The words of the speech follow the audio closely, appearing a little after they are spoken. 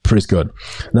Praise God.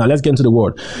 Now let's get into the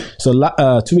word. So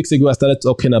 2 weeks ago, I started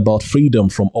talking about freedom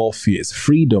from all fears.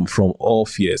 Freedom from all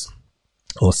fears.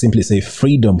 Or simply say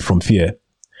freedom from fear.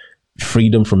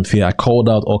 Freedom from fear. I called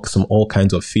out all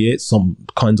kinds of fears, some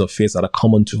kinds of fears that are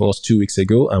common to us 2 weeks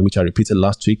ago, and which I repeated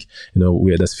last week.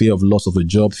 Where there's fear of loss of a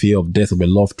job, fear of death of a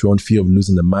loved one, fear of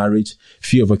losing a marriage,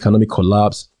 fear of economic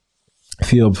collapse,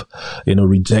 fear of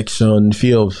rejection,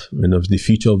 fear of the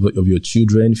future of your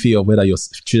children, fear of whether your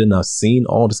children are seen,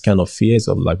 all this kind of fears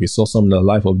of, like we saw some in the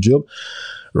life of Job,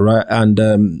 right? And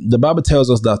the Bible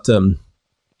tells us that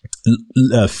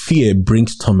fear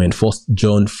brings torment. 1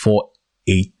 John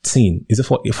 4:18. Is it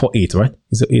 4:8, right?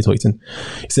 Is it 8 or 18?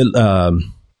 It said,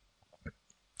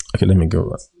 okay, let me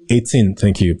go. 18,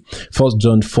 thank you. 1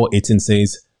 John 4:18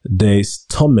 says, there is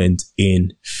torment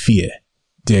in fear.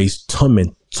 There is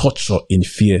torment, torture in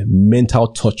fear, mental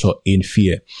torture in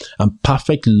fear, and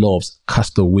perfect love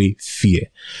cast away fear.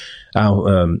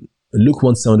 Luke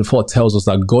 1:74 tells us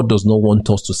that God does not want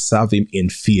us to serve him in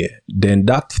fear. Then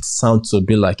that sounds to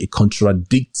be like it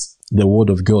contradicts the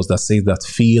word of God that says that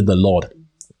fear the Lord,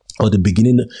 or the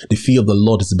fear of the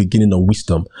Lord is the beginning of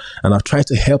wisdom. And I've tried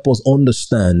to help us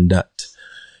understand that,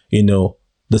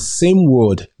 the same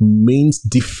word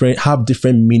have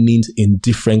different meanings in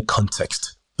different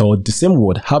contexts. Or the same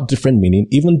word have different meaning.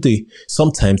 Even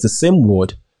sometimes the same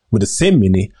word with the same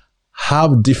meaning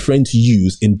have different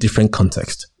use in different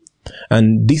contexts.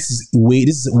 And this is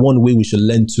one way we should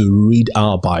learn to read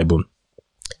our Bible.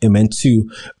 Amen.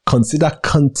 To consider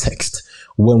context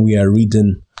when we are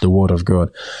reading the Word of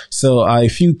God. So I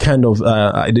feel kind of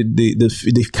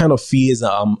the kind of fears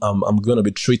I'm going to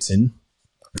be treating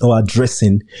or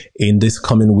addressing in this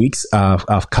coming weeks.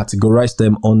 I've categorized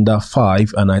them under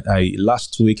 5, and I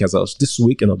last week, this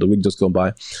week and the week just gone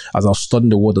by, as I was studying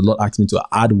the Word, the Lord asked me to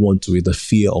add one to it: the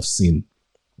fear of sin.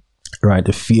 Right,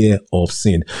 the fear of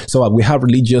sin. So we have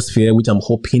religious fear, which I'm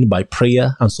hoping by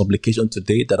prayer and supplication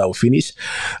today that I will finish.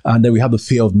 And then we have the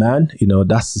fear of man.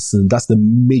 That's the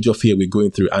major fear we're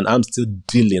going through. And I'm still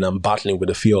battling with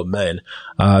the fear of man.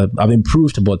 I've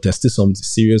improved, but there's still some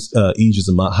serious issues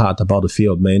in my heart about the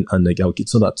fear of man. And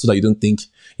so that you don't think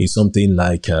it's something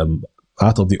like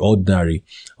out of the ordinary,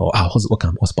 or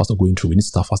what's pastor going through? We need to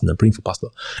start fasting and praying for pastor.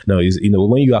 No,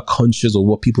 when you are conscious of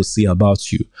what people say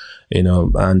about you,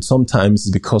 and sometimes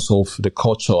it's because of the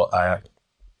culture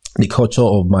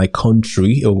of my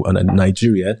country,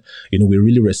 Nigeria. We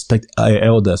really respect our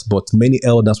elders, but many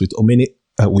elders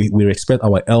we respect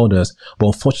our elders, but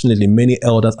unfortunately, many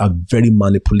elders are very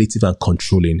manipulative and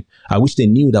controlling. I wish they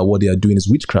knew that what they are doing is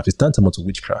witchcraft. It's tantamount to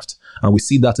witchcraft. And we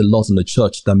see that a lot in the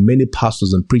church, that many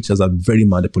pastors and preachers are very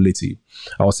manipulative.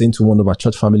 I was saying to one of our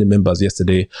church family members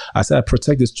yesterday, I said, I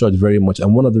protect this church very much.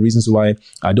 And one of the reasons why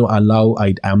I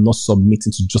am not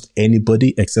submitting to just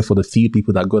anybody except for the few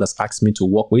people that God has asked me to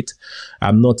work with.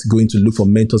 I'm not going to look for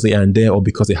mentors here and there or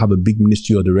because they have a big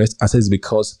ministry or the rest. I said it's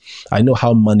because I know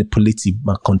how manipulative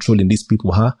and controlling these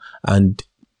people are. And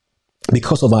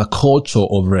because of our culture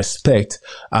of respect,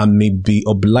 I may be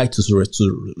obliged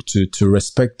to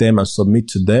respect them and submit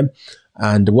to them.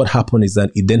 And what happened is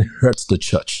that it then hurts the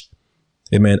church.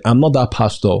 Amen. I'm not that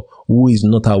pastor who is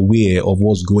not aware of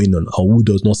what's going on, or who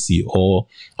does not see, or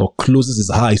closes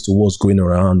his eyes to what's going on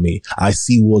around me. I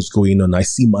see what's going on. I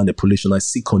see manipulation. I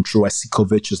see control. I see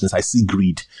covetousness. I see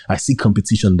greed. I see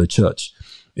competition in the church.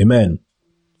 Amen.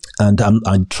 And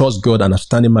I trust God and I'm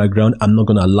standing my ground. I'm not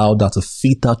going to allow that to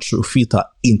filter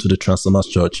into the Transformers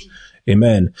Church.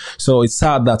 Amen. So it's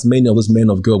sad that many of those men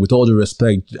of God, with all the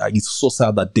respect, it's so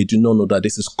sad that they do not know that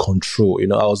this is control.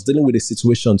 I was dealing with a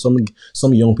situation.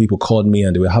 Some young people called me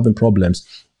and they were having problems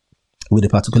with a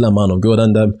particular man of God.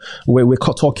 And we're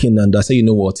talking, and I say, you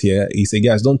know what, here? He said,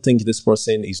 guys, don't think this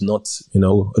person is not, I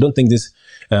don't think this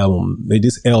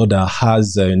elder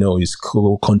has, is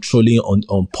controlling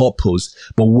on purpose.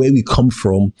 But where we come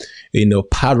from,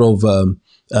 part of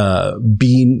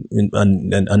being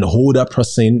an older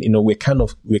person, we're kind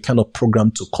of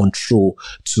programmed to control,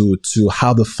 to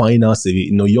have the final say.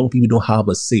 Young people don't have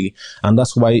a say, and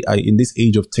that's why in this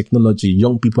age of technology,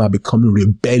 young people are becoming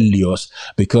rebellious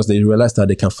because they realize that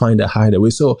they can find a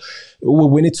hideaway. So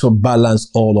we need to balance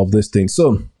all of these things.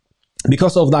 So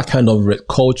because of that kind of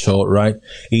culture, right,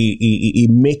 it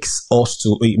makes us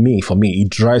for me, it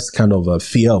drives kind of a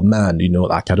fear of man,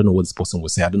 like, I don't know what this person will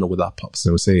say. I don't know what that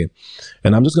person will say.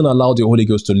 And I'm just going to allow the Holy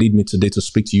Ghost to lead me today to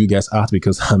speak to you guys out,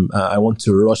 because I want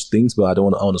to rush things, but I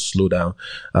want to slow down,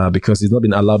 because it's not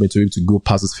been allowed me to be able to go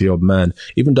past this fear of man,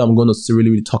 even though I'm going to still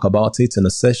really talk about it in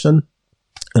a session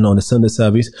and on the Sunday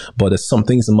service, but there's some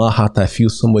things in my heart I feel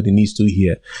somebody needs to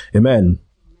hear. Amen.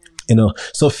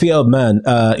 So fear of man,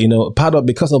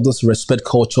 because of this respect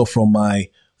culture from my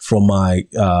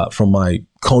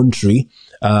country,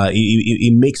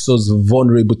 it makes us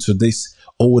vulnerable to this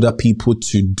older people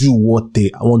to do what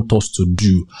they want us to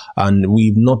do. And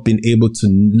we've not been able to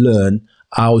learn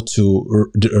how to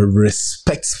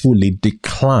respectfully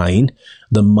decline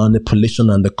the manipulation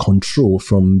and the control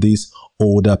from these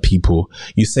older people.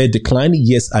 You say decline?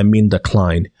 Yes, I mean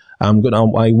decline. I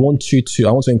want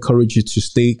to encourage you to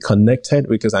stay connected,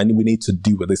 because we need to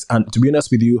deal with this. And to be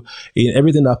honest with you, in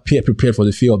everything I've prepared for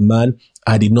the fear of man,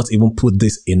 I did not even put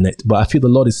this in it. But I feel the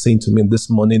Lord is saying to me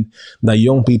this morning that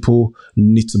young people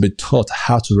need to be taught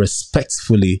how to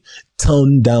respectfully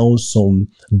turn down some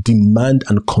demand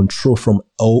and control from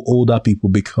older people,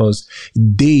 because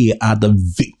they are the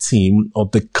victim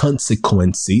of the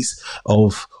consequences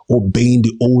of obeying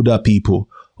the older people.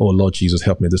 Oh, Lord Jesus,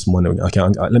 help me this morning. Okay,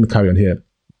 let me carry on here.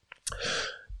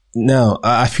 Now,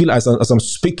 I feel as I'm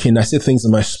speaking, I see things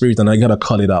in my spirit and I gotta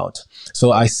call it out.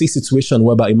 So I see situation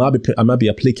whereby it might be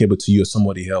applicable to you or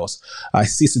somebody else. I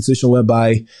see situation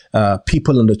whereby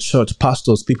people in the church,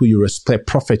 pastors, people you respect,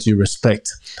 prophets you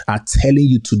respect, are telling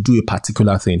you to do a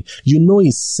particular thing. You know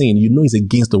it's sin. You know it's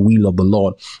against the will of the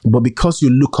Lord. But because you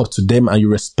look up to them and you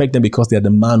respect them because they are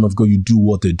the man of God, you do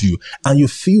what they do. And you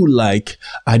feel like,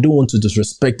 I don't want to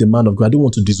disrespect the man of God. I don't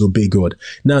want to disobey God.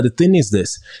 Now, the thing is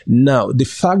this. Now, the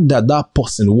fact that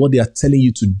person, what they are telling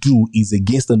you to do is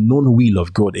against the known will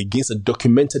of God, against the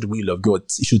documented will of God,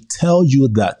 it should tell you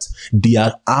that they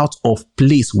are out of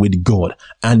place with God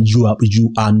and you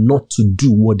are not to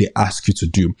do what they ask you to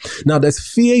do. Now, there's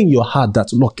fear in your heart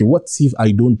that, look, what if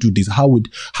I don't do this? How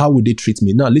would they treat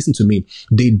me? Now, listen to me.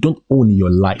 They don't own your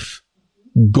life.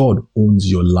 God owns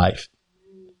your life.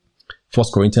 1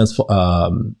 Corinthians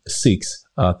 6,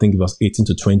 I think it was 18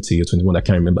 to 20 or 21, I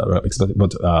can't remember,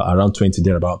 but around 20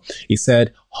 thereabout. It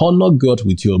said, honor God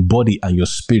with your body and your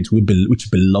spirit, which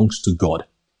belongs to God.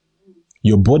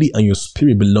 Your body and your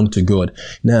spirit belong to God.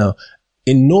 Now,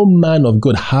 no man of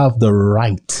God have the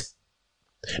right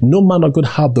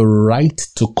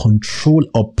to control,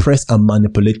 oppress, and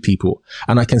manipulate people.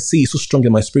 And I can see it's so strong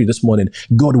in my spirit this morning.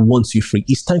 God wants you free.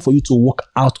 It's time for you to walk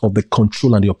out of the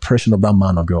control and the oppression of that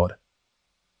man of God.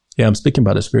 Yeah, I'm speaking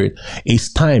by the Spirit.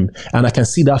 It's time. And I can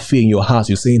see that fear in your heart.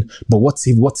 You're saying, but what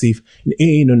if?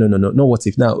 Hey, no, what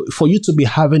if? Now, for you to be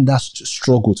having that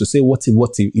struggle to say, what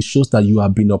if, it shows that you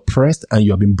have been oppressed and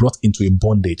you have been brought into a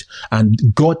bondage. And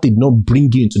God did not bring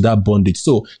you into that bondage.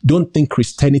 So don't think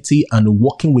Christianity and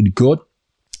walking with God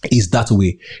is that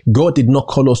way. God did not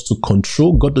call us to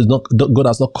control. God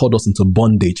has not called us into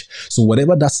bondage. So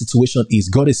whatever that situation is,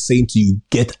 God is saying to you,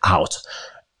 get out.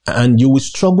 And you will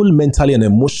struggle mentally and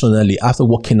emotionally after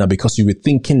walking out because you were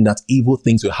thinking that evil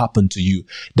things will happen to you.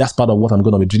 That's part of what I'm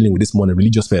going to be dealing with this morning,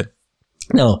 religious faith.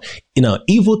 Now,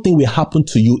 evil thing will happen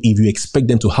to you if you expect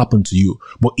them to happen to you.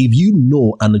 But if you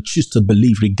know and choose to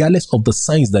believe, regardless of the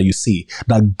signs that you see,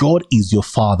 that God is your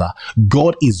Father,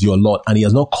 God is your Lord, and He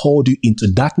has not called you into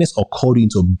darkness or called you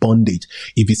into bondage.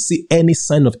 If you see any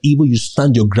sign of evil, you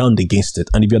stand your ground against it.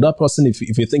 And if you're that person, if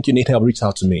you think you need help, reach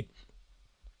out to me.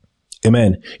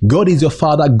 Amen. God is your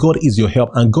Father, God is your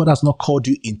help, and God has not called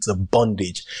you into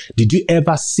bondage. Did you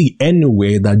ever see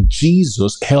anywhere that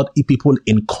Jesus held people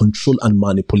in control and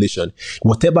manipulation?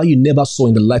 Whatever you never saw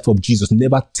in the life of Jesus,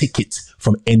 never take it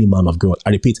from any man of God.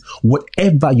 I repeat,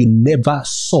 whatever you never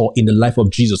saw in the life of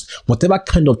Jesus, whatever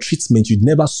kind of treatment you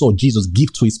never saw Jesus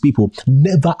give to His people,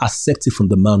 never accept it from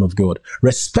the man of God.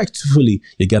 Respectfully,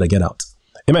 you gotta get out.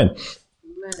 Amen.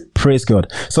 Praise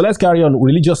God. So let's carry on.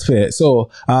 Religious fear. So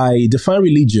I define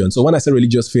religion. So when I say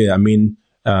religious fear, I mean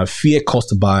fear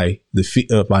caused by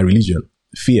by religion.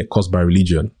 Fear caused by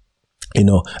religion.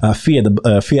 Fear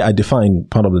I define,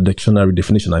 part of the dictionary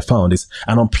definition I found, is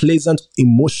an unpleasant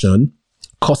emotion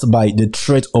caused by the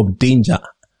threat of danger,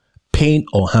 pain,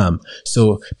 or harm.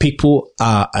 So people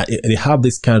they have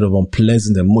this kind of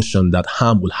unpleasant emotion that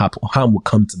harm will happen, harm will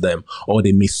come to them, or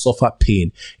they may suffer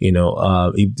pain,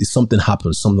 if something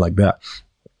happens, something like that.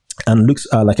 And Luke,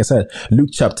 like I said,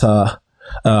 Luke chapter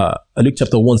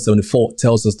 174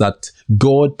 tells us that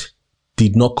God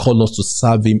did not call us to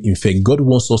serve Him in fear. God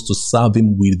wants us to serve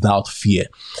Him without fear.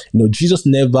 Jesus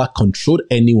never controlled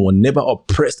anyone, never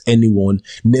oppressed anyone,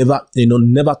 never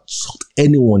shut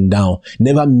anyone down,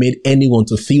 never made anyone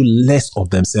to feel less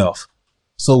of themselves.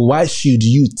 So why should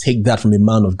you take that from a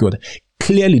man of God?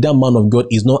 Clearly, that man of God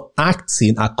is not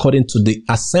acting according to the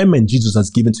assignment Jesus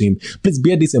has given to him. Please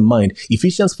bear this in mind.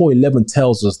 Ephesians 4:11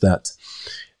 tells us that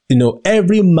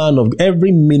every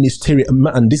ministry,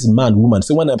 and this man, woman.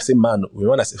 So when I say man,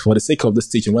 for the sake of this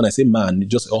teaching, when I say man,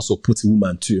 just also put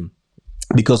woman too.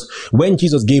 Because when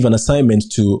Jesus gave an assignment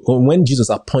or when Jesus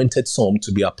appointed some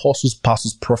to be apostles,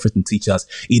 pastors, prophets, and teachers,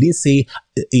 he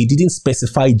didn't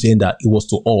specify gender. It was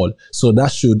to all. So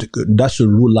that should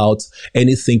rule out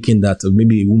any thinking that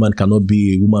maybe a woman cannot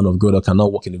be a woman of God or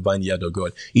cannot walk in the vineyard of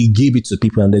God. He gave it to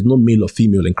people, and there's no male or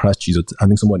female in Christ Jesus. I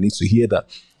think someone needs to hear that.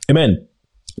 Amen.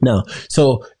 Now,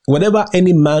 so whenever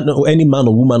any man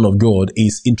or woman of God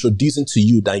is introducing to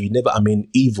you that you never,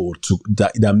 evil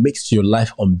that makes your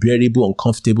life unbearable,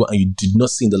 uncomfortable, and you did not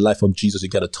see in the life of Jesus, you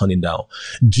got to turn it down.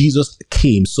 Jesus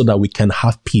came so that we can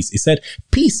have peace. He said,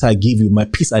 peace I give you, my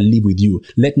peace I leave with you.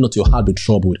 Let not your heart be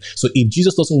troubled. So if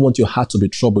Jesus doesn't want your heart to be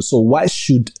troubled, so why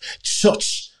should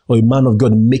church or a man of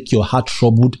God make your heart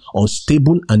troubled,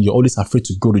 unstable, and you're always afraid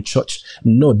to go to church?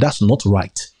 No, that's not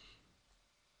right.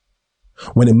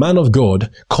 When a man of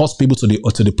God calls people to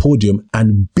the podium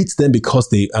and beats them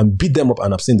and beat them up,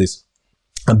 and I've seen this,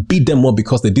 and beat them up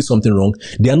because they did something wrong,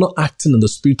 they are not acting in the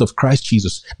spirit of Christ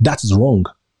Jesus. That is wrong.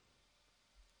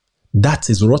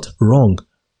 That is wrong.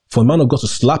 For a man of God to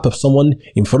slap up someone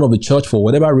in front of the church for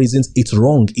whatever reasons, it's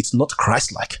wrong. It's not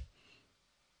Christ-like.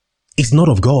 It's not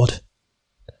of God.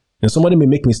 And somebody may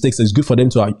make mistakes. So it's good for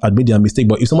them to admit their mistake.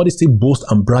 But if somebody still boasts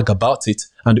and brag about it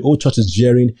and the whole church is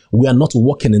jeering, we are not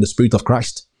walking in the spirit of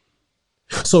Christ.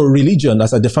 So religion,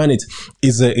 as I define it,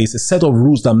 is a set of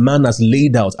rules that man has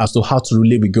laid out as to how to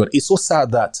relate with God. It's so sad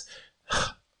that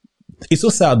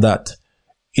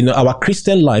our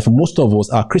Christian life, most of us,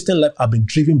 our Christian life have been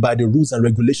driven by the rules and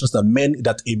regulations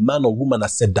that a man or woman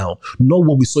has set down, not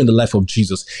what we saw in the life of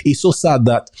Jesus. It's so sad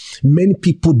that many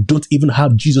people don't even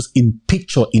have Jesus in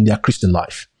picture in their Christian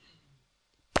life.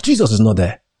 Jesus is not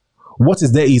there. What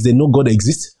is there is they know God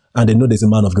exists and they know there's a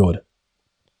man of God.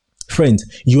 Friends,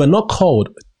 you are not called.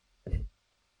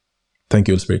 Thank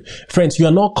you, Holy Spirit. Friends, you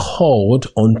are not called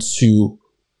unto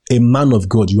a man of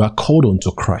God. You are called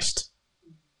unto Christ.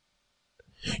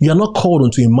 You are not called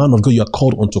unto a man of God, you are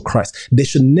called unto Christ. There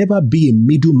should never be a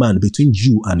middleman between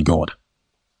you and God.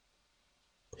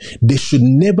 There should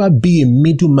never be a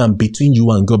middleman between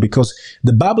you and God, because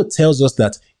the Bible tells us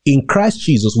that in Christ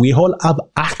Jesus, we all have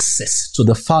access to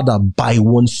the Father by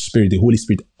one Spirit, the Holy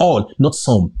Spirit. All, not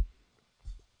some.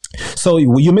 So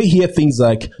you may hear things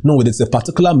like, no, it's a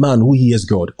particular man who hears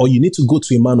God, or you need to go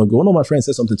to a man of God. One of my friends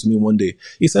said something to me one day.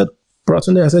 He said,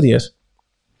 Brother Tunde, I said, yes.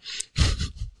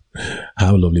 I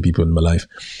have lovely people in my life.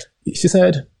 She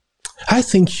said, I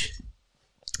think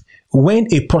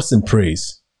when a person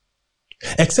prays,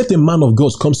 except a man of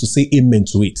God comes to say amen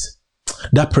to it,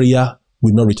 that prayer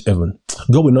will not reach heaven.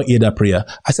 God will not hear that prayer.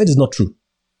 I said it's not true.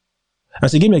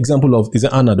 And she gave me an example of, is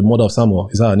it Anna, the mother of Samuel?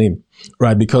 Is that her name?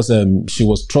 Right, because she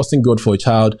was trusting God for a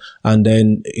child, and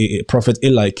then a prophet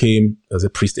Eli came, as a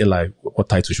priest Eli, what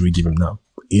title should we give him now?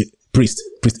 Priest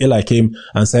Eli came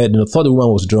and said, thought the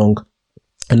woman was drunk.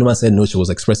 And the man said, no, she was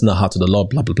expressing her heart to the Lord,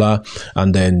 blah, blah, blah.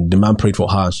 And then the man prayed for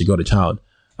her and she got a child.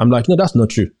 I'm like, no, that's not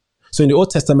true. So in the Old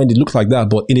Testament, it looks like that.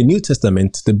 But in the New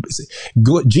Testament,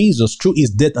 Jesus, through his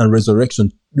death and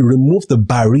resurrection, removed the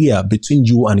barrier between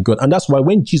you and God. And that's why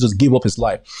when Jesus gave up his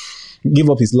life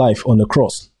on the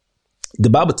cross, the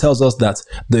Bible tells us that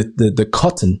the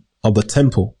curtain of the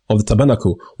temple, of the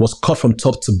tabernacle, was cut from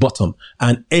top to bottom.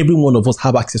 And every one of us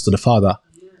have access to the Father.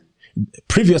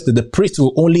 Previously, the priest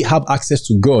will only have access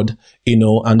to God,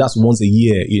 and that's once a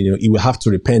year. He will have to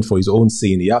repent for his own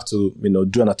sin. He have to,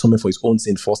 do an atonement for his own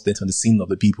sin first, then for the sin of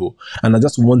the people. And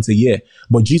that's once a year.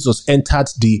 But Jesus entered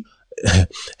the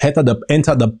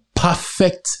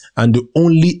perfect and the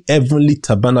only heavenly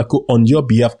tabernacle on your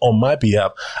behalf, on my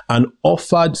behalf, and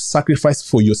offered sacrifice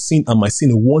for your sin and my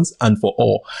sin once and for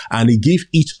all. And he gave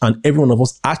each and every one of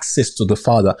us access to the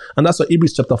Father. And that's what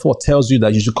Hebrews chapter 4 tells you,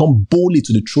 that you should come boldly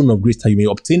to the throne of grace that you may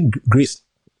obtain grace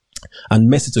and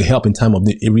mercy to help in time of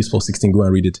need. Hebrews 4:16. Go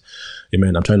and read it.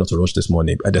 Amen. I'm trying not to rush this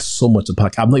morning. There's so much to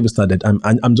pack. I've not even started.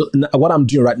 I'm just, what I'm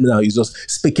doing right now is just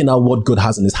speaking out what God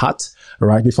has in his heart,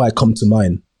 right, before I come to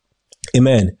mine.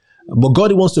 Amen. But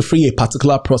God wants to free a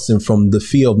particular person from the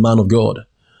fear of man of God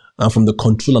and from the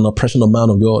control and oppression of man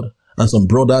of God, and some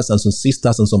brothers and some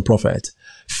sisters and some prophets.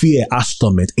 Fear as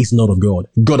torment is not of God.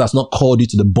 God has not called you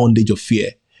to the bondage of fear.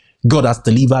 God has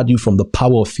delivered you from the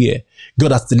power of fear.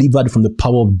 God has delivered you from the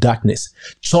power of darkness.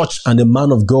 Church and the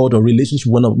man of God, or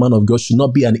relationship with a man of God, should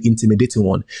not be an intimidating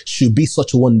one. Should be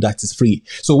such a one that is free.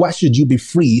 So why should you be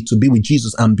free to be with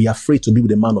Jesus and be afraid to be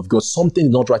with the man of God? Something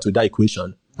is not right with that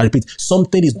equation. I repeat,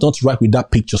 something is not right with that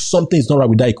picture. Something is not right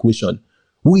with that equation.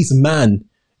 Who is man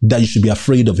that you should be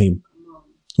afraid of him?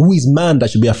 Who is man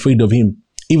that should be afraid of him?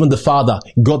 Even the Father,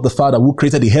 God the Father, who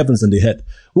created the heavens and the earth,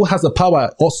 who has the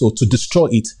power also to destroy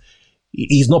it.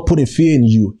 He's not putting fear in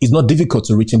you. It's not difficult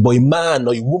to reach him. But a man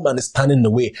or a woman is standing in the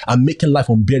way and making life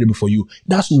unbearable for you.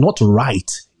 That's not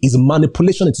right. It's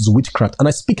manipulation. It is witchcraft. And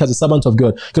I speak as a servant of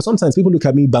God, because sometimes people look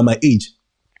at me by my age.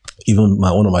 Even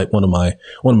one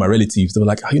of my relatives, they were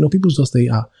like, people just say,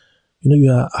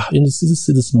 you are, this is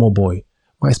a small boy.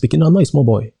 Why I speaking? No, I'm not a small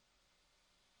boy.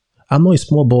 I'm not a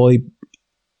small boy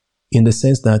in the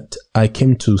sense that I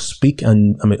came to speak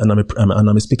and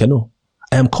I'm a speaker. No,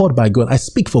 I am called by God. I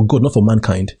speak for God, not for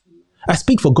mankind. I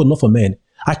speak for God, not for men.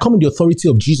 I come in the authority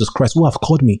of Jesus Christ, who have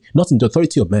called me, not in the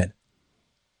authority of men.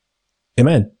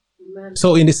 Amen. Amen.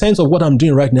 So in the sense of what I'm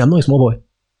doing right now, I'm not a small boy.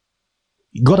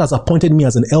 God has appointed me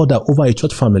as an elder over a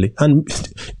church family, and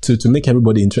to make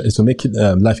everybody to make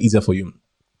life easier for you.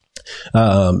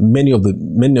 A good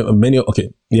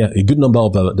number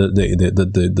of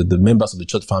the members of the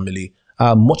church family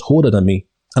are much older than me,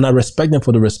 and I respect them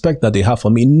for the respect that they have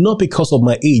for me, not because of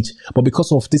my age, but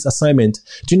because of this assignment.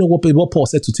 Do you know what Paul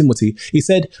said to Timothy? He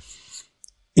said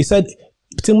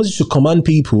Timothy should command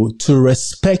people to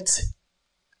respect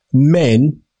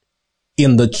men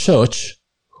in the church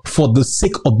for the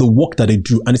sake of the work that they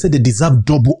do. And he said they deserve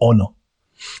double honor.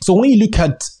 So when you look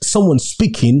at someone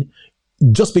speaking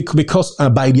just because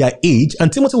by their age,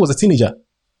 and Timothy was a teenager.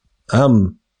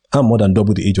 I'm more than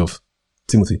double the age of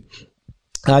Timothy.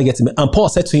 I get him. And Paul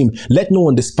said to him, let no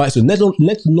one despise you. Let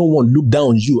no one look down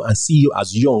on you and see you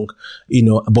as young,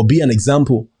 but be an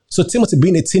example. So Timothy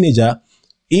being a teenager,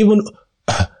 even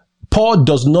Paul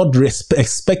does not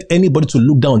expect anybody to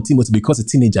look down on Timothy because a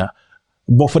teenager.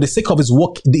 But for the sake of his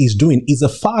work that he's doing, he's a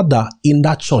father in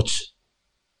that church.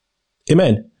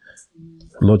 Amen.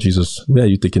 Lord Jesus, where are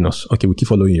you taking us? Okay, we keep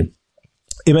following you.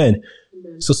 Amen.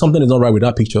 So something is not right with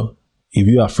that picture. If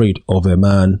you are afraid of a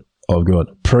man of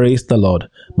God, praise the Lord.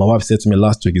 My wife said to me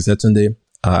last week, he said, Tunde,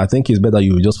 I think it's better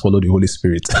you just follow the Holy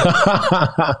Spirit.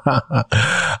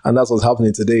 And that's what's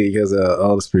happening today. Here's the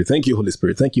Holy Spirit. Thank you, Holy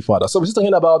Spirit. Thank you, Father. So we're just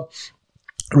talking about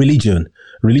religion,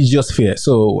 religious fear.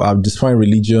 So I've defined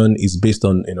religion is based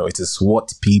on, it is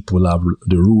what people have,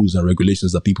 the rules and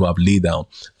regulations that people have laid down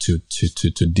to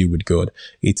deal with God.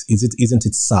 Isn't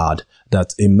it sad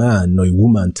that a man or a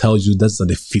woman tells you those are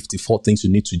the 54 things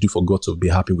you need to do for God to be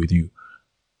happy with you,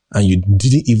 and you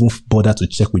didn't even bother to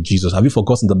check with Jesus? Have you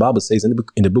forgotten the Bible says in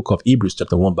the book of Hebrews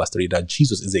chapter 1 verse 3 that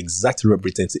Jesus is the exact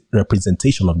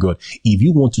representation of God? If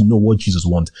you want to know what Jesus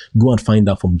wants, go and find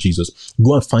out from Jesus.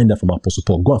 Go and find out from Apostle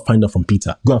Paul. Go and find out from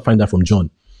Peter. Go and find out from John.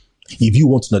 If you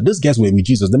want to know, these guys were with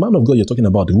Jesus. The man of God you're talking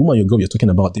about, the woman of God you're talking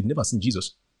about, they've never seen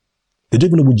Jesus. They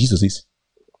don't even know who Jesus is.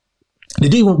 They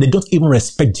don't even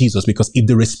respect Jesus, because if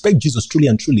they respect Jesus truly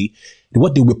and truly,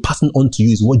 what they will be passing on to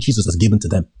you is what Jesus has given to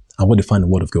them and what they find in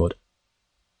the Word of God.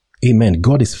 Amen.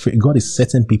 God is free. God is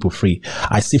setting people free.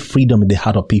 I see freedom in the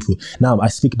heart of people. Now I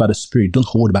speak about the Spirit. Don't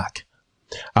hold back.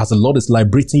 As the Lord is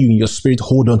liberating you in your spirit,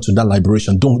 hold on to that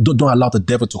liberation. Don't allow the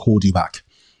devil to hold you back.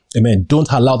 Amen. Don't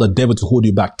allow the devil to hold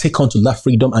you back. Take on to that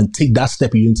freedom and take that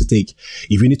step you need to take.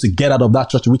 If you need to get out of that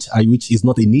church, which is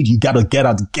not a need, you got to get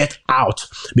out,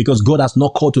 because God has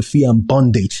not called to fear and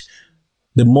bondage.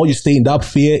 The more you stay in that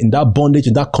fear, in that bondage,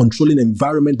 in that controlling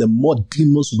environment, the more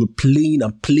demons will be playing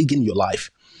and plaguing your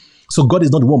life. So God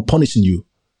is not the one punishing you.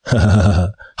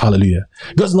 Hallelujah.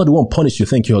 God is not the one punishing you.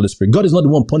 Thank you, Holy Spirit. God is not the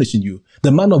one punishing you.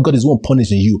 The man of God is the one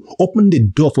punishing you. Open the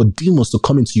door for demons to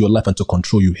come into your life and to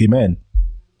control you. Amen.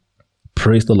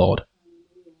 Praise the Lord.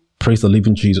 Praise the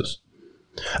living Jesus.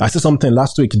 I said something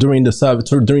last week during the service,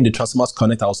 during the Transformers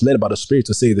Connect. I was led by the Spirit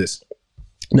to say this.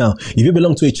 Now, if you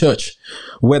belong to a church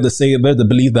where they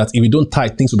believe that if you don't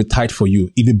tithe, things will be tight for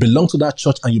you. If you belong to that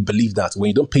church and you believe that when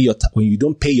you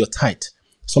don't pay your tithe,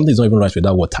 something's not even right with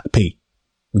that word pay,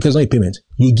 because it's not a payment.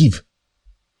 You give.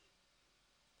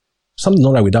 Something's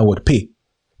not right with that word pay.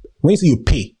 When you say you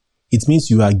pay, it means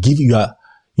you are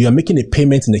making a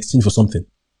payment in exchange for something.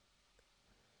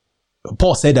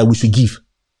 Paul said that we should give,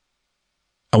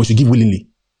 and we should give willingly.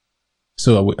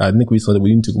 So I think we saw that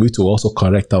we need to also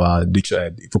correct our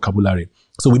vocabulary.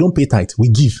 So we don't pay tithe, we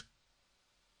give.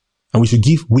 And we should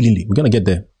give willingly. We're going to get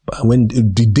there. But when the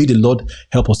day the Lord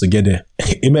help us to get there.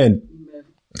 Amen.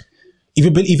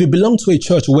 If you belong to a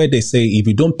church where they say, if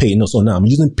you don't pay, now I'm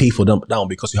using pay for them down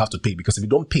because you have to pay. Because if you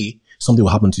don't pay, something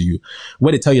will happen to you.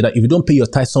 Where they tell you that if you don't pay your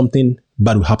tithe, something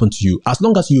bad will happen to you. As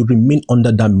long as you remain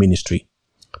under that ministry,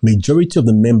 majority of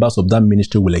the members of that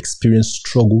ministry will experience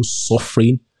struggle,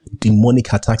 suffering,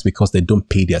 demonic attacks because they don't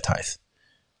pay their tithe.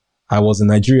 I was in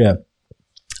Nigeria.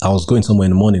 I was going somewhere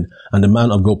in the morning, and the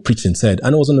man of God preaching said,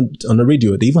 and it was on the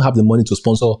radio, they even have the money to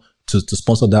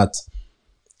sponsor that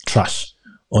trash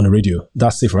on the radio.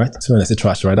 That's safe, right? So when I say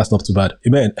trash, right? That's not too bad.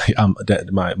 Amen.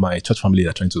 My church family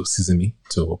are trying to season me,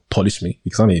 to polish me,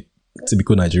 because I'm a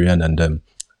typical Nigerian, and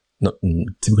not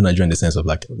typical Nigerian in the sense of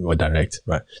like we're direct,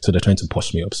 right? So they're trying to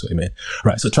push me up. So amen.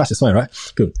 Right. So trash is fine, right?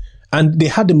 Good. And they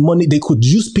had the money. They could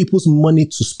use people's money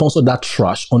to sponsor that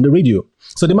trash on the radio.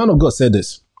 So the man of God said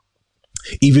this: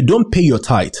 if you don't pay your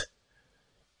tithe,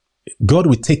 God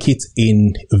will take it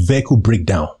in vehicle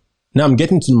breakdown. Now I'm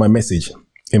getting to my message.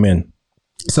 Amen.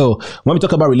 So when we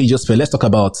talk about religious faith, let's talk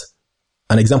about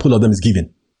an example of them is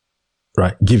giving,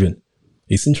 right? Giving.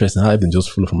 It's interesting how I've been just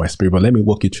flow from my spirit, but let me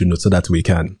walk you through notes so that we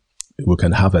can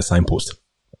have a signpost.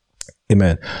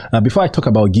 Amen. Before I talk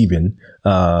about giving,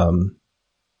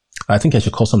 I think I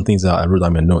should call some things that I wrote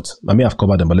on my notes. I may have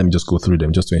covered them, but let me just go through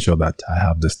them just to ensure that I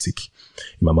have the stick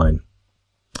in my mind.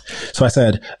 So I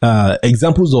said,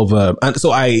 examples of, and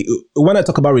so when I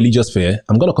talk about religious faith,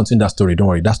 I'm going to continue that story. Don't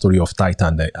worry. That story of tithe,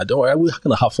 and don't worry. We're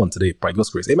going to have fun today. By God's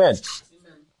grace. Amen.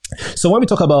 So when I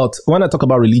talk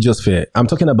about religious faith, I'm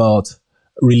talking about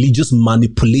religious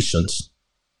manipulations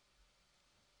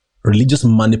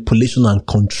and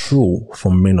control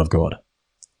from men of God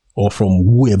or from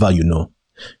whoever you know.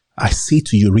 I say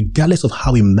to you, regardless of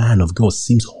how a man of God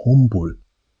seems humble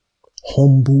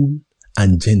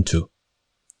and gentle,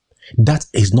 that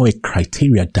is not a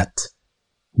criteria that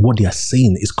what they are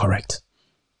saying is correct.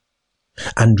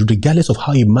 And regardless of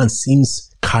how a man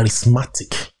seems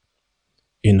charismatic,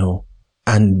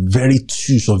 and very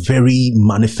touche or very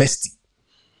manifesting,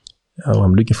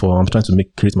 I'm trying to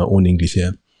create my own English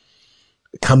here,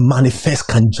 can manifest,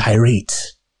 can gyrate,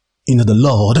 the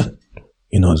Lord.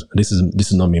 This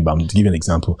is not me, but I'm giving an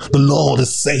example. The Lord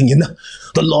is saying,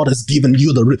 the Lord has given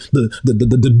you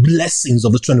the blessings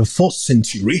of the 21st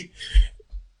century.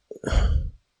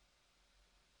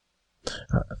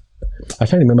 I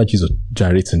can't remember Jesus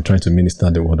gyrating, trying to minister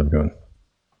the word of God.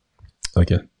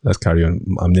 Okay, let's carry on.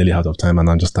 I'm nearly out of time and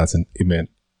I'm just starting. Amen.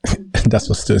 That's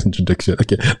just the introduction.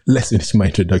 Okay, let's finish my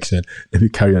introduction. Let me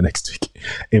carry on next week.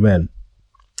 Amen.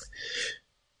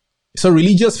 So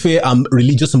religious faith and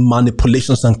religious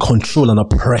manipulations and control and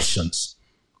oppressions.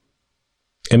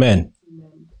 Amen.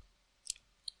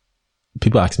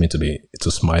 People ask me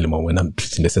to smile more when I'm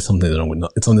preaching. They say something wrong with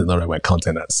it's something not right with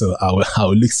content. So I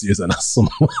will look serious and assume.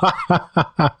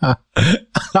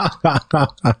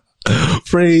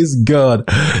 Praise God.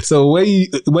 So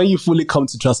when you fully come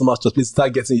to Transformers Church, please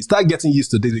start getting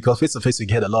used to this, because face to face you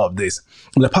get a lot of this.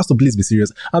 I'm like, Pastor, please be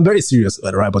serious. I'm very serious,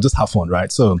 right? But just have fun,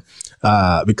 right? So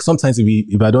because sometimes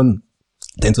if I don't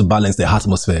tend to balance the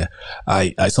atmosphere,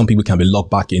 some people can be locked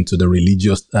back into the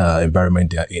religious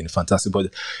environment they're in. Fantastic.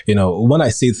 But when I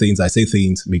say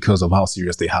things because of how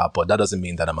serious they are, but that doesn't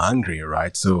mean that I'm angry,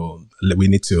 right? So we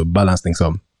need to balance things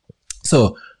up.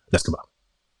 So let's go back.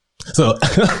 So,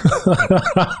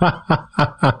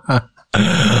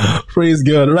 praise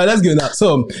God. Right, let's go now.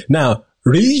 So, now,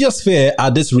 religious fear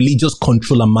are this religious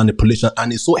control and manipulation,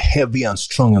 and it's so heavy and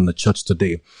strong in the church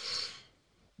today.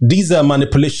 These are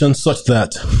manipulations such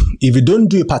that if you don't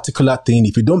do a particular thing,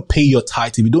 if you don't pay your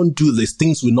tithe, if you don't do these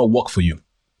things will not work for you.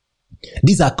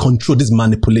 These are control, this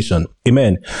manipulation.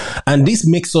 Amen. And this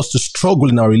makes us to struggle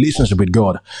in our relationship with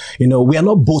God. We are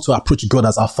not both to approach God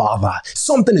as our Father.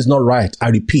 Something is not right. I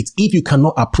repeat, if you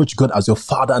cannot approach God as your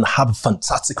Father and have a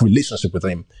fantastic relationship with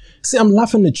Him. See, I'm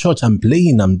laughing in church, I'm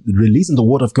playing, I'm releasing the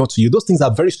word of God to you. Those things are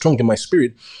very strong in my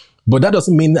spirit. But that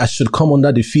doesn't mean I should come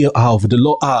under the fear of the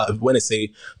Lord. When I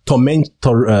say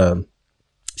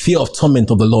fear of torment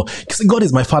of the Lord. Because God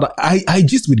is my Father. I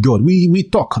gist with God. We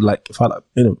talk like Father,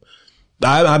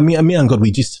 me and God,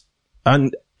 we just,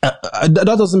 and that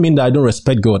doesn't mean that I don't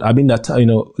respect God. I mean that,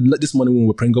 this morning when we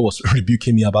were praying, God was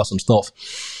rebuking me about some stuff.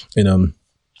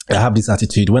 I have this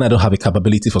attitude when I don't have a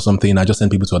capability for something, I just send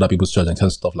people to other people's church and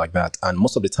tell stuff like that. And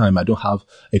most of the time I don't have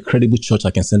a credible church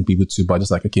I can send people to, but I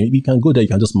just like, okay, maybe you can go there, you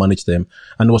can just manage them.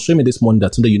 And it was showing me this morning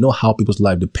that today, how people's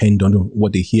life depend on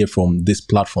what they hear from these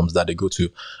platforms that they go to.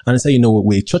 And I say,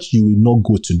 a church you will not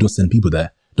go to, don't send people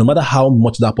there. No matter how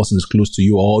much that person is close to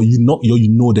you or you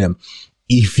know them.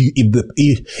 If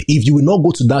you will not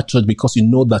go to that church because you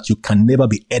know that you can never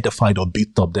be edified or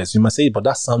built up there, so you might say, but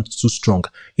that sounds too strong.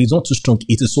 It's not too strong.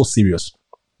 It is so serious.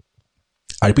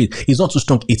 I repeat, it's not too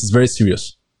strong. It is very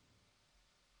serious.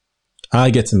 I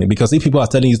get to me because if people are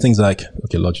telling you things like,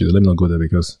 okay, Lord Jesus, let me not go there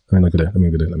because let me not go there. Let me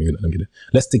go there.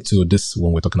 Let's stick to this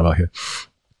one we're talking about here.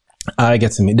 I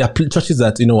get to me. There are churches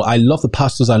that, I love the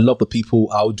pastors. I love the people.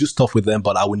 I'll do stuff with them,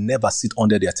 but I will never sit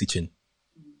under their teaching.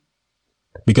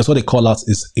 Because what they call out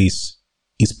is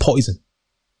poison.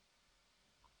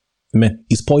 Amen.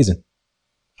 It's poison.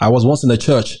 I was once in a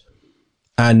church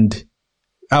and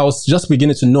I was just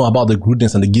beginning to know about the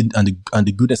goodness and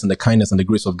the goodness and the kindness and the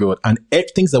grace of God, and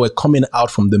things that were coming out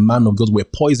from the man of God were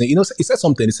poison. You know, he said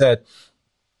something.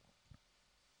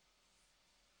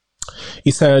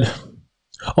 He said,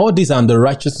 all these are the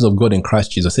righteousness of God in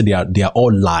Christ Jesus. Said they are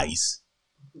all lies,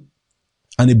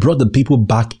 and he brought the people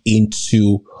back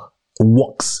into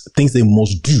works, things they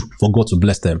must do for God to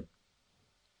bless them.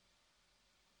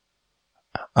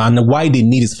 And why they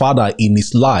need his father in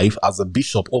his life as a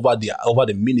bishop over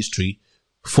the ministry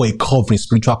for a covering,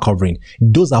 spiritual covering.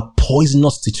 Those are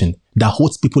poisonous teaching that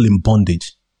holds people in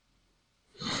bondage.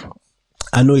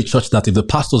 I know a church that if the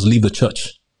pastors leave the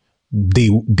church, they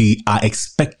are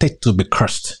expected to be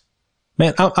cursed.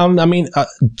 Man, I mean,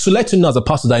 to let you know as a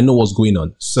pastor that I know what's going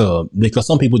on. So, because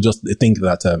some people just think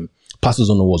that pastors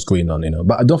don't know what's going on, you know.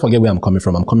 But don't forget where I'm coming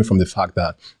from. I'm coming from the fact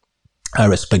that I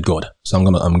respect God. So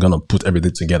I'm gonna put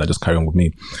everything together. Just carry on with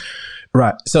me.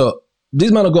 Right. So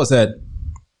this man of God said,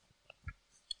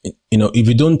 you know, if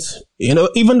you don't, you know,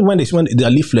 even when their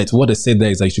leaflet, what they say there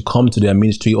is that you should come to their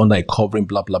ministry under a covering,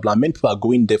 blah, blah, blah. Many people are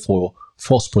going there for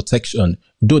false protection,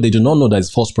 though they do not know that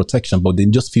it's false protection, but they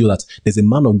just feel that there's a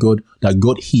man of God that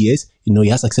God hears, you know, he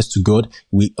has access to God.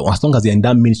 As long as they're in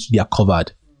that ministry, they are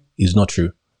covered. It's not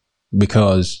true.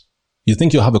 Because you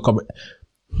think you'll have a cover.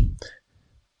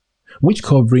 Which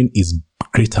covering is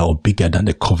greater or bigger than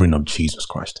the covering of Jesus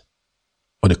Christ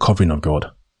or the covering of God?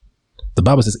 The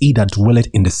Bible says, he that dwelleth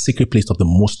in the secret place of the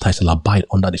Most High shall abide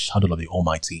under the shadow of the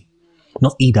Almighty.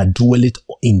 Not he that dwelleth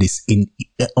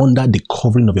under the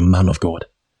covering of a man of God.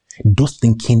 Those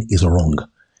thinking is wrong.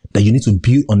 That you need to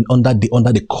be under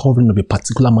the covering of a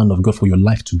particular man of God for your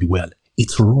life to be well.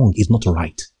 It's wrong. It's not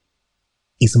right.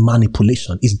 It's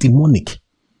manipulation. It's demonic.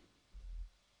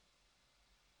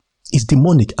 It's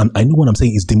demonic. I know what I'm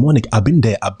saying. It's demonic. I've been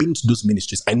there. I've been to those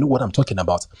ministries. I know what I'm talking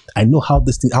about. I know how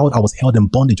I was held in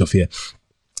bondage of fear.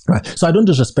 Right. So I don't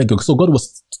disrespect God. So God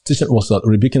was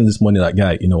rebuking this morning that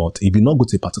guy, you know what? If you not go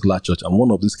to a particular church, and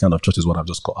one of these kind of churches, what I've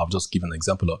just given an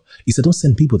example of, he said, don't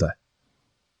send people there.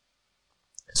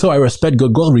 So I respect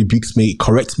God. God rebukes me,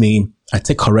 corrects me. I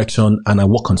take correction and I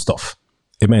work on stuff.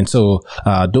 Amen. So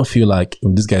don't feel like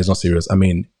this guy is not serious. I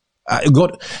mean,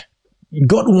 God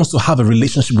wants to have a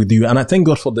relationship with you, and I thank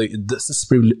God for this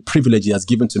privilege he has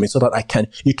given to me so that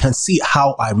you can see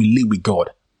how I relate with God.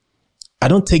 I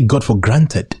don't take God for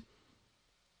granted.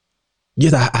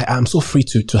 Yes, I'm so free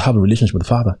to have a relationship with the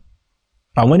Father.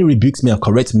 And when he rebukes me and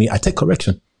corrects me, I take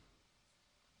correction.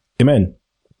 Amen.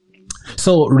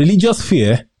 So religious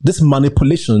fear, these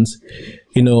manipulations,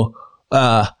 you know,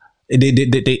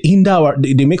 they hinder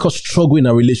they make us struggle in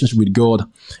our relationship with God.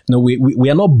 You know, we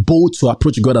are not bold to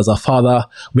approach God as our Father.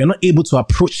 We are not able to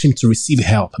approach him to receive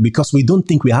help because we don't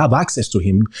think we have access to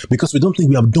him, because we don't think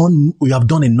we have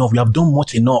done enough, we have done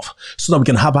much enough so that we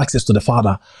can have access to the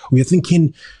Father. We are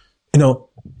thinking, you know,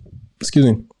 excuse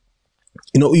me,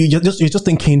 you know, you're just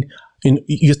thinking,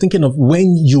 you're thinking of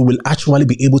when you will actually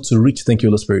be able to reach. Thank you,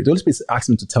 Holy Spirit. The Holy Spirit asked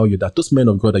me to tell you that those men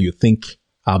of God that you think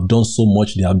have done so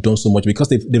much, they have done so much because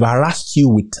they've harassed you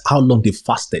with how long they've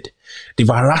fasted. They've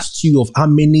harassed you of how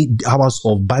many hours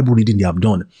of Bible reading they have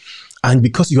done. And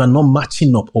because you are not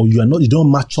matching up, or you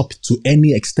don't match up to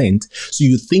any extent, so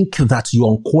you think that you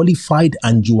are unqualified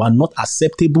and you are not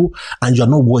acceptable and you are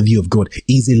not worthy of God,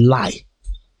 is a lie.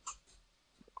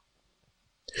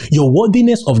 Your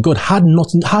worthiness of God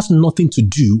has nothing to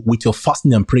do with your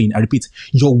fasting and praying. I repeat,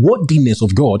 your worthiness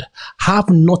of God have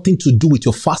nothing to do with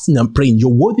your fasting and praying.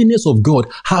 Your worthiness of God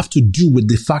have to do with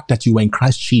the fact that you are in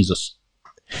Christ Jesus.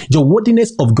 Your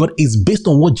worthiness of God is based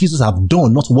on what Jesus have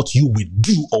done, not what you will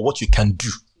do or what you can do.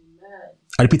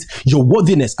 I repeat, your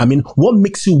worthiness, what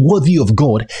makes you worthy of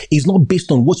God is not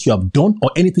based on what you have done or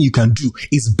anything you can do.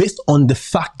 It's based on the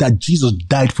fact that Jesus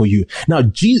died for you. Now,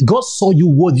 God saw you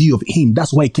worthy of him.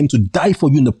 That's why he came to die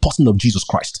for you in the person of Jesus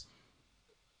Christ.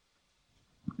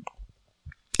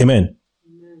 Amen.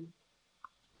 Amen.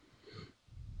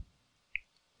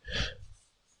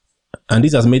 And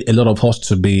this has made a lot of us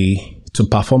to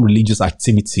perform religious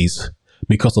activities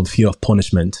because of fear of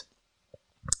punishment.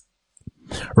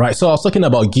 Right. So I was talking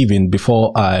about giving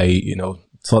before I,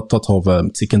 thought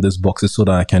of ticking these boxes so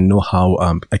that I can know how,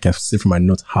 I can see from my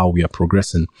notes how we are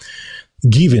progressing.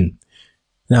 Giving.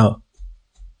 Now,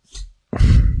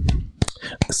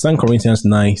 2 Corinthians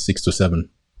 9, 6-7.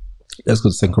 Let's go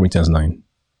to 2 Corinthians 9.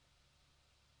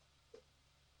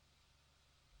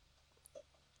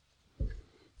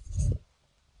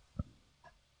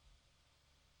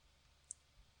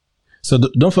 So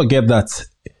don't forget that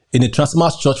in the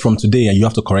Transmass Church from today, and you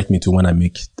have to correct me too when I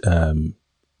make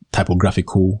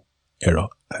typographical error.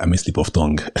 I may slip of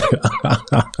tongue.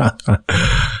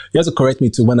 You have to correct me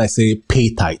too when I say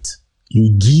pay tithe.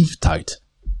 You give tithe.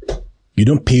 You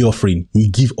don't pay offering.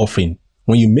 You give offering.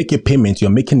 When you make a payment,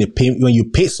 you're making a payment. When you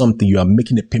pay something, you are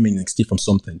making a payment in exchange from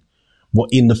something. But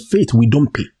in the faith, we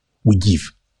don't pay. We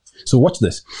give. So watch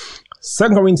this. 2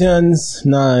 Corinthians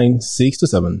 9,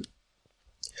 6-7.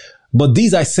 But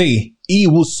these I say, he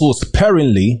who sows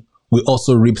sparingly will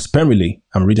also reap sparingly.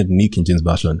 I'm reading the New King James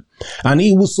Version. And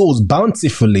he who sows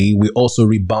bountifully will also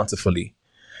reap bountifully.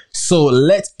 So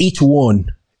let each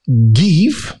one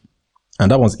give.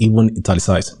 And that one's even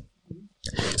italicized.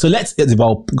 So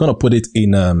I'm going to put it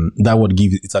in that word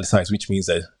give italicized, which means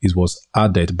that it was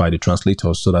added by the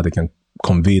translators so that they can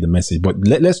convey the message. But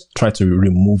let's try to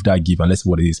remove that give and let's see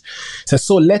what it is. It says,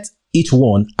 so let each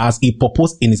one as he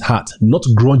purpose in his heart, not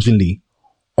grudgingly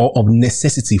or of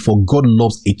necessity, for God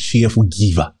loves a cheerful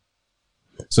giver.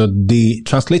 So the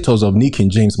translators of New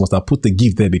King James must have put the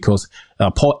give there because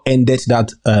Paul ended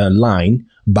that line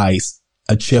by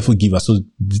a cheerful giver. So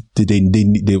they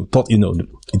thought,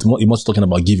 it was talking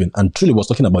about giving, and truly was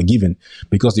talking about giving,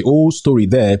 because the whole story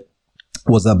there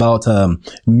was about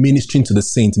ministering to the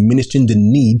saint, ministering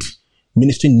needs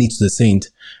to the saint.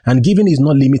 And giving is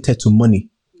not limited to money.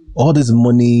 All this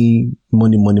money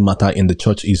matter in the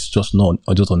church is just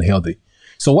unhealthy.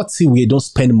 So what if we don't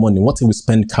spend money? What if we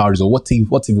spend cars? Or what if it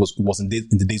was in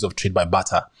the days of trade by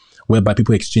barter, whereby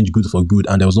people exchange good for good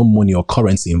and there was no money or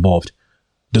currency involved?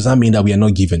 Does that mean that we are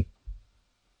not giving?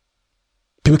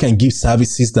 People can give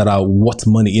services that are worth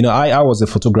money. I was a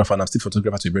photographer and I'm still a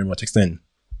photographer to a very much extent.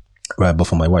 Right, but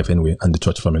for my wife anyway, and the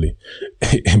church family.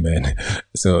 Amen.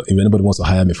 So if anybody wants to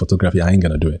hire me photography, I ain't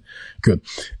gonna do it. Good.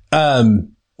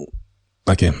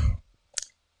 Okay.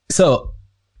 So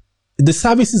the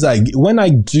services when I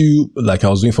do, like I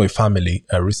was doing for a family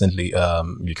recently,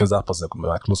 because that person,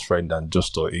 my close friend, and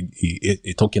just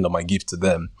a token of my gift to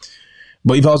them.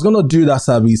 But if I was gonna do that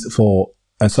service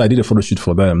and so I did a photo shoot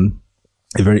for them,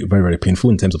 very, very, very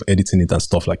painful in terms of editing it and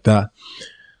stuff like that.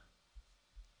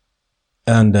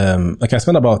 And I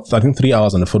spent about, 3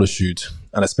 hours on the photo shoot,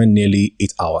 and I spent nearly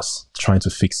 8 hours trying to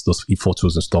fix those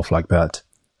photos and stuff like that.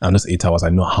 And those 8 hours, I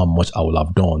know how much I will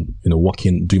have done,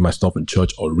 working, doing my stuff in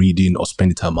church or reading or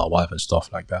spending time with my wife and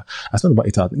stuff like that. I spent about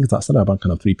 8 hours. I think I started about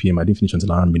kind of 3 p.m. I didn't finish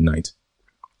until around midnight.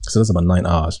 So that's about 9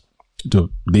 hours.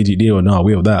 They were not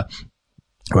aware of that.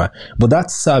 Right. But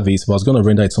that service, if I was going to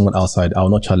render it to someone outside, I will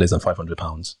not charge less than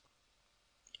 £500.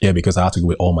 Yeah, because I had to go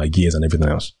with all my gears and everything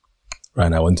else. Right.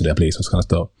 And I went to their place, this kind of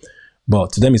stuff.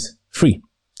 But to them, it's free.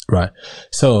 Right.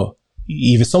 So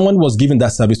if someone was giving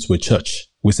that service to a church,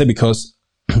 we say because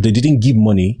they didn't give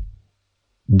money,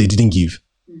 they didn't give.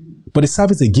 But the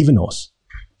service they're giving us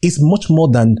is much more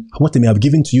than what they may have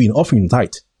given to you in offering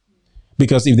tithe.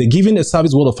 Because if they're giving a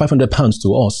service worth of £500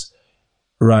 to us,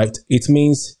 right, it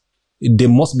means they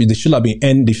should have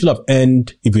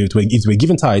earned, if they were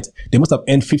given tithe, they must have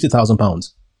earned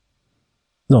 £50,000.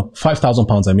 No,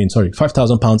 £5,000,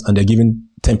 £5,000, and they're giving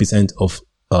 10% of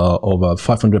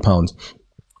 £500.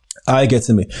 I get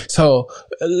to me. So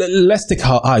let's take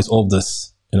our eyes off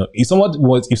this. If somebody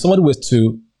was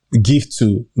to give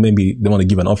to, maybe they want to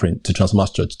give an offering to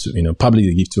Transmass Church to, probably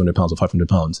they give £200 or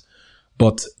 £500,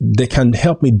 but they can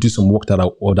help me do some work that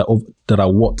are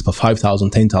worth for £5,000,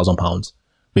 £10,000,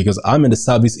 because I'm in the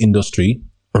service industry,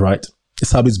 right? The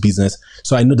service business.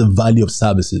 So I know the value of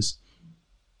services.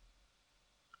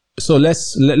 So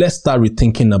let's start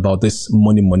rethinking about this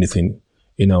money thing.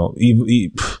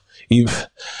 If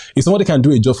somebody can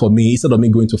do a job for me, instead of me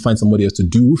going to find somebody else to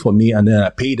do for me and then I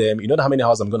pay them, how many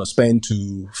hours I'm going to spend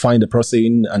to find the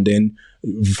person and then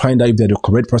find out if they're the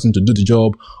correct person to do the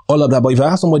job, all of that. But if I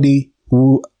have somebody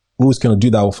who's going to do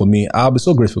that for me, I'll be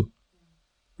so grateful.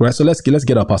 Right? So let's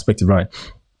get our perspective right.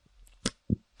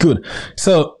 Good.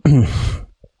 So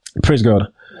praise God.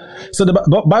 So the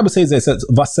Bible says,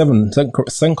 verse 7,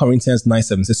 2 Corinthians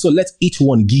 9:7 says, so let each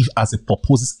one give as he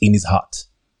purposes in his heart.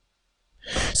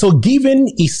 So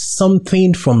giving is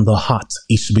something from the heart.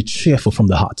 It should be cheerful from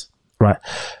the heart, right?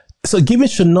 So people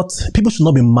should not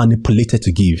be manipulated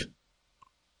to give.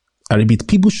 I repeat,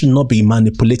 people should not be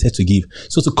manipulated to give.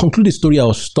 So to conclude the story, I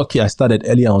started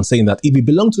earlier on saying that if you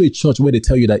belong to a church where they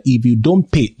tell you that if you don't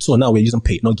pay, so now we're using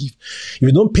pay, not give. If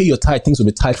you don't pay your tithe, things will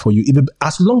be tight for you.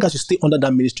 As long as you stay under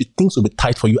that ministry, things will be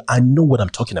tight for you. I know what I'm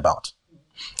talking about.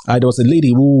 There was a lady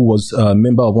who was a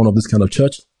member of one of this kind of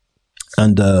church.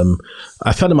 And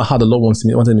I felt in my heart the Lord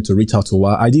wanted me to reach out to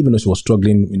her. I didn't even know she was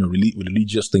struggling, with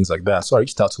religious things like that. So I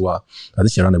reached out to her. I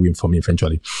think she ran away from me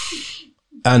eventually.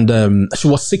 And she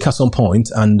was sick at some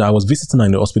point, and I was visiting her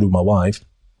in the hospital with my wife.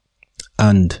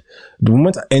 And the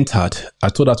moment I entered, I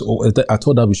told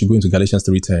her we should go into Galatians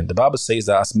 3:10. The Bible says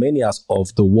that as many as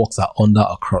of the works are under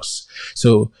a curse.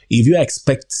 So if you're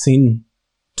expecting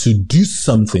to do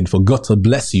something for God to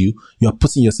bless you, you are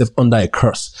putting yourself under a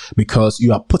curse, because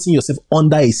you are putting yourself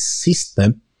under a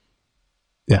system.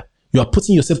 Yeah. You are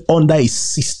putting yourself under a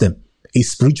system, a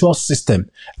spiritual system,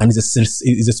 and it's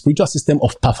a spiritual system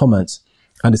of performance.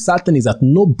 And the sad thing is that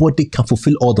nobody can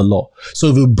fulfill all the law. So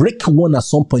if you break one at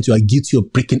some point, you are guilty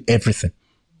of breaking everything.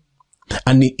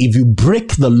 And if you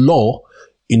break the law,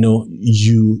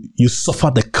 you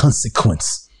suffer the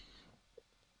consequence.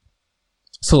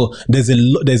 So there's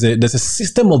a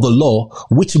system of the law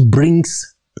which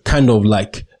brings kind of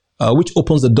like which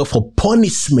opens the door for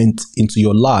punishment into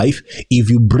your life if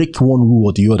you break one rule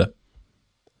or the other.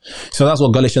 So that's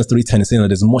what Galatians 3:10 is saying.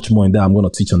 There's much more in there. I'm going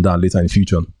to teach on that later in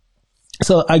future.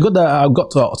 So we got to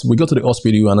the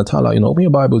hospital, and Natala, open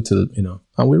your Bible to,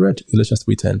 and we read Galatians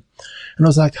 3:10. And I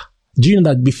was like, do you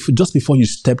know that just before you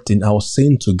stepped in, I was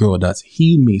saying to God that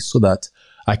heal me so that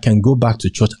I can go back to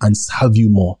church and serve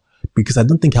you more, because I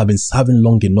don't think I've been serving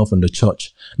long enough in the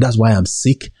church. That's why I'm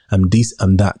sick, I'm this,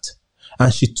 I'm that.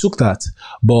 And she took that,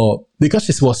 but because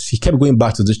she kept going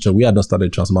back to this church, we had not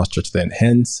started Transmass Church then.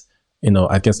 Hence,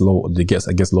 I guess Lord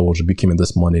was rebuking me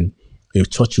this morning. If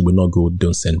church you will not go,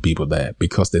 don't send people there,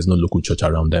 because there's no local church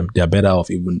around them. They're better off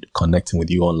even connecting with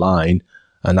you online.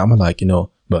 And I'm like,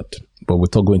 but we'll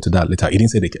talk go into that later. He didn't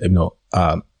say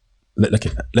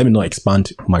let me not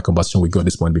expand my conversation with God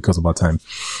this morning because of our time.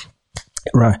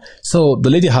 Right. So the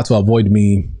lady had to avoid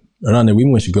me around the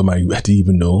women when she got married. I didn't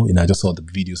even know. I just saw the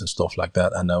videos and stuff like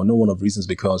that. And I know one of the reasons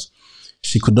because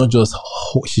she could not just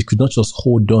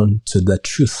hold on to the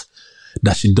truth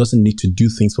that she doesn't need to do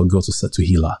things for God to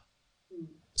heal her.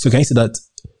 So can you see that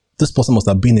this person must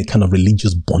have been in a kind of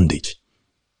religious bondage?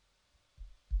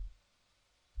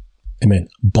 Amen.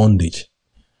 Bondage.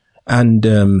 And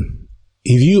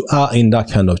if you are in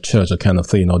that kind of church or kind of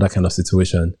thing or that kind of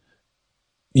situation,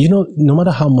 no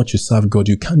matter how much you serve God,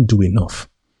 you can't do enough.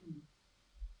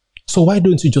 So why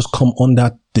don't you just come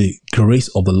under the grace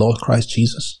of the Lord Christ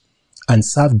Jesus and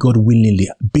serve God willingly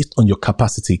based on your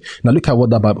capacity? Now look at what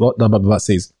that Bible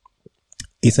says.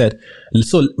 He said,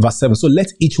 so verse 7, so let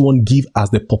each one give as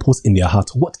they purpose in their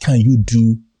heart. What can you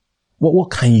do?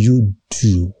 What can you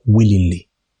do willingly?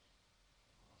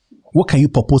 What can you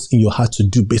purpose in your heart to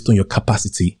do based on your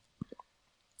capacity?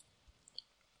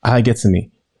 I get to me.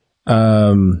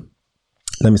 Let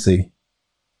me see.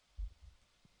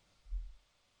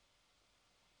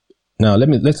 Now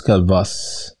let's look at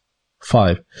verse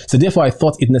 5. So therefore I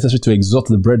thought it necessary to exhort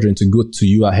the brethren to go to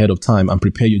you ahead of time and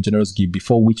prepare your generous gift,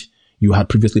 before which you had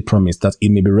previously promised, that it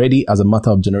may be ready as a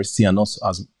matter of generosity and not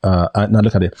as now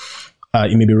look at it.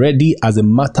 It may be ready as a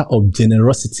matter of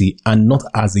generosity and not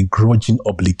as a grudging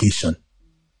obligation.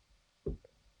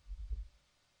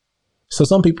 So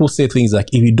some people say things like,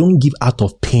 if you don't give out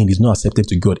of pain, it's not accepted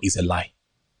to God, is a lie.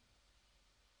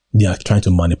 They are trying to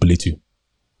manipulate you.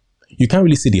 You can't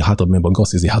really see the heart of men, but God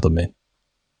sees the heart of men.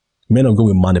 Men of God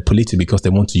will manipulate you because they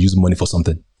want to use money for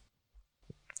something.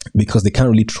 Because they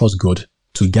can't really trust God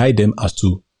to guide them as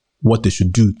to what they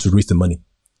should do to raise the money.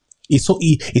 It's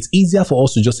easier for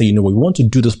us to just say, we want to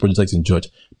do this project in church.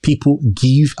 People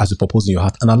give as you propose in your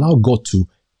heart and allow God to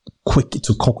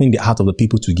quicken the heart of the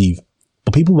people to give.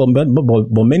 But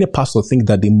many pastors think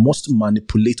that they must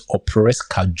manipulate, oppress,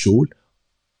 cajole,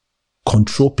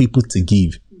 control people to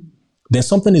give. Then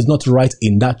something is not right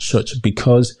in that church,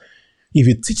 because if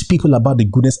you teach people about the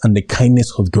goodness and the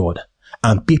kindness of God,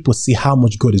 and people see how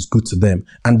much God is good to them,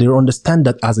 and they understand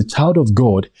that as a child of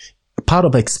God, part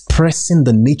of expressing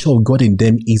the nature of God in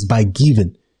them is by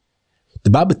giving. The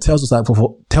Bible tells us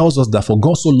that for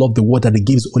God so loved the world that he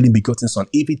gave his only begotten son.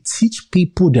 If we teach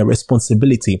people their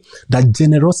responsibility, that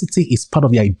generosity is part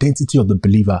of the identity of the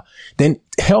believer, then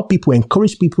help people,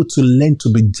 encourage people to learn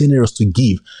to be generous, to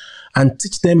give, and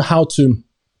teach them how to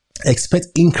expect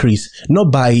increase,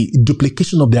 not by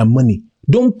duplication of their money.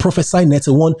 Don't prophesy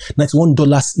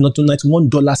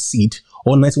 $91 seed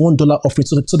or $91 offering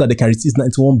so that they can receive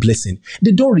 91 blessing.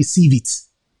 They don't receive it.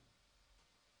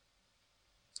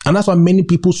 And that's why many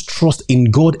people's trust in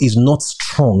God is not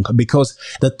strong, because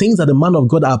the things that the man of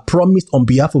God are promised on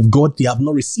behalf of God, they have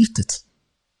not received it.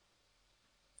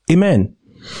 Amen.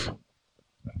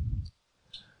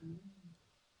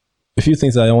 A few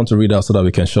things that I want to read out so that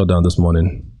we can shut down this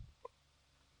morning.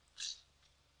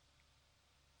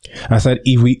 I said,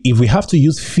 if we have to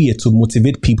use fear to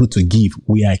motivate people to give,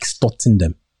 we are extorting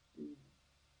them.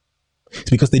 It's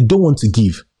because they don't want to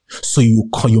give. So you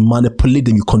manipulate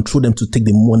them, you control them to take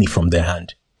the money from their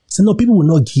hand. So no, people will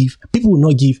not give. People will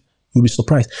not give. You'll be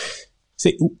surprised.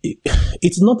 See,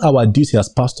 it's not our duty as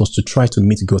pastors to try to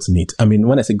meet God's need. I mean,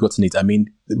 when I say God's need, I mean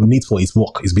the need for his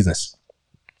work, his business.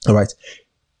 All right.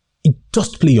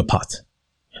 Just play your part.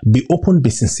 Be open,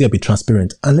 be sincere, be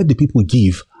transparent, and let the people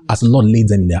give as the Lord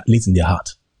leads in their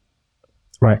heart.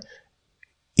 Right?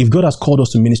 If God has called us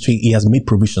to ministry, he has made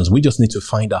provisions. We just need to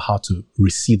find out how to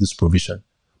receive this provision,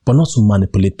 but not to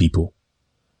manipulate people.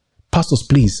 Pastors,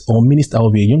 please, or minister,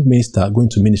 or a young minister going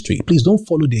to ministry, please don't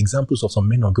follow the examples of some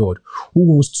men of God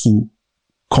who wants to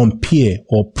compare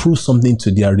or prove something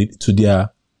to their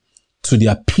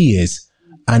peers,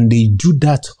 and they do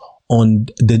that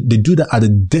at the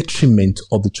detriment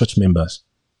of the church members,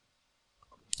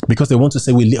 because they want to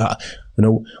say, we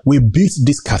built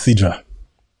this cathedral,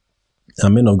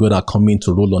 and men of God are coming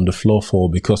to roll on the floor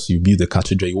because you built the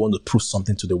cathedral. You want to prove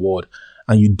something to the world,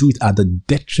 and you do it at the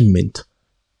detriment.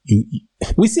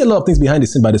 We see a lot of things behind the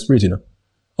scene by the Spirit,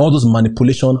 all those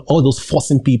manipulation, all those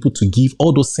forcing people to give,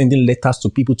 all those sending letters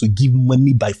to people to give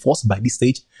money by force by this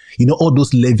stage, all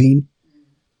those levying.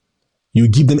 You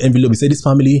give them envelope. You say, this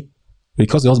family,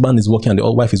 because the husband is working and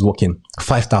the wife is working,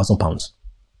 £5,000.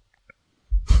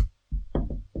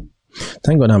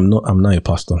 Thank God I'm not a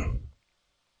pastor.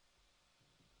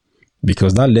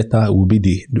 Because that letter will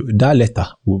be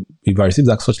if I receive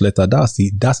such letter, that's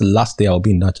the last day I'll be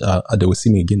in that, they will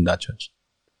see me again in that church.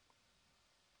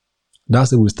 That's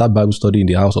the way we start Bible study in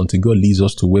the house until God leads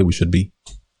us to where we should be.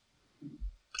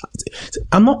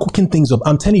 I'm not cooking things up.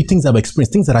 I'm telling you things I've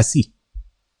experienced, things that I see.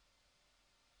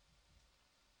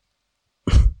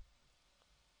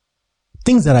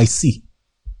 Things that I see.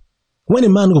 When a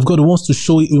man of God wants to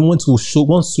showcase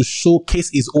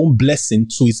his own blessing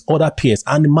to his other peers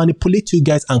and manipulate you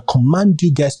guys and command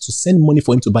you guys to send money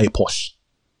for him to buy a Porsche.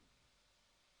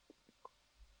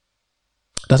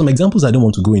 There's some examples I don't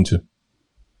want to go into.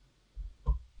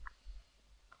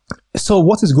 So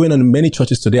what is going on in many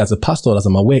churches today as a pastor, as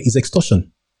I'm aware, is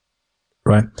extortion.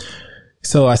 Right?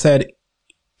 So I said,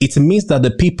 it means that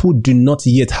the people do not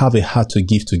yet have a heart to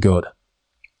give to God.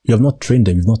 You have not trained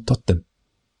them. You've not taught them.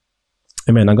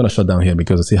 Amen. I'm going to shut down here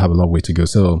because I still have a long way to go.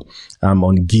 So I'm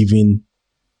on giving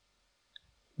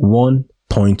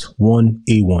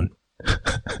 1.1A1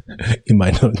 in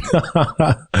my note.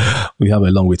 We have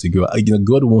a long way to go.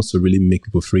 God wants to really make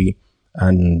people free.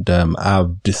 And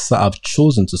I've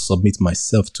chosen to submit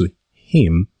myself to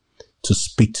him to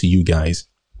speak to you guys.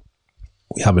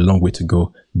 We have a long way to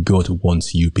go. God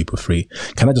wants you people free.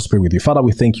 Can I just pray with you? Father,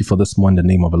 we thank you for this morning in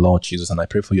the name of the Lord Jesus. And I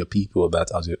pray for your people that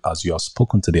as you have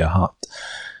spoken to their heart,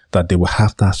 that they will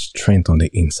have that strength on the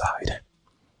inside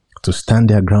to stand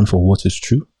their ground for what is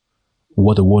true,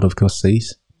 what the word of God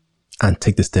says, and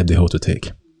take the step they ought to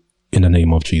take. In the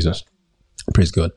name of Jesus. Praise God.